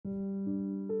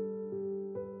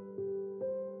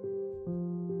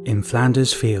In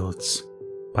Flanders Fields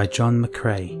by John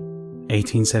McCrae,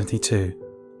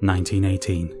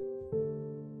 1872-1918.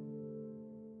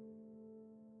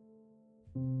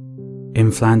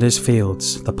 In Flanders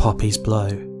fields the poppies blow,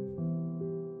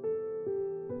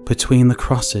 between the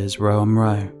crosses row on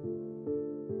row.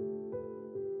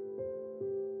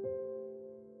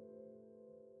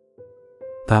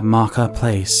 That mark our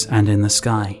place, and in the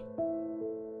sky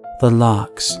the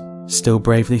larks, still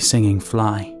bravely singing,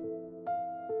 fly,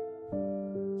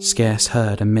 scarce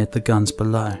heard amid the guns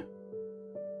below.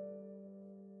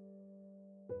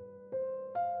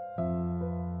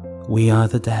 We are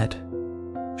the dead,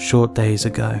 short days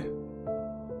ago.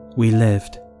 We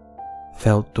lived,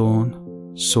 felt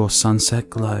dawn, saw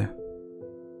sunset glow,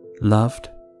 loved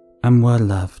and were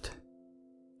loved,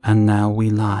 and now we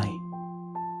lie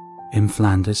in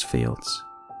Flanders fields.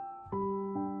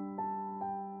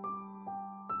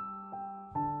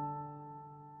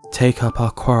 Take up our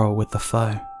quarrel with the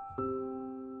foe,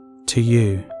 to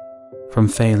you from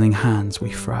failing hands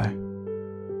we throw.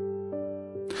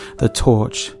 The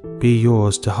torch be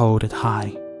yours to hold it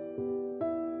high,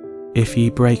 if ye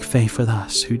break faith with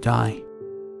us who die.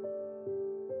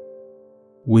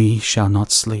 We shall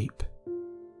not sleep,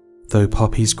 though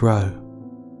poppies grow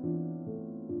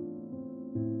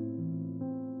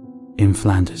in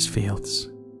Flanders fields.